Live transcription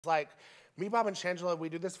Like, me, Bob, and Shangela, we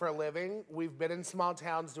do this for a living. We've been in small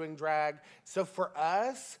towns doing drag. So for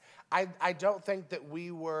us, I don't think that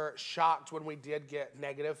we were shocked when we did get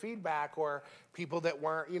negative feedback or people that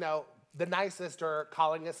weren't, you know, the nicest or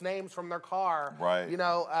calling us names from their car. Right. You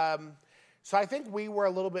know, so I think we were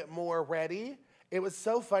a little bit more ready. It was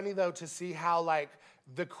so funny, though, to see how, like,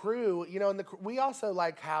 the crew, you know, and we also,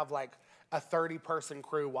 like, have, like, a 30-person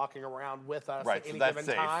crew walking around with us at any given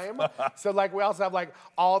time. So, like, we also have, like,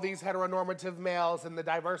 all these heteronormative males and the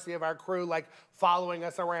diversity of our crew, like, following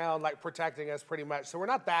us around, like, protecting us pretty much. So we're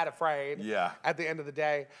not that afraid at the end of the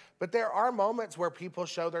day. But there are moments where people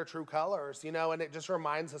show their true colors, you know, and it just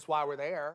reminds us why we're there.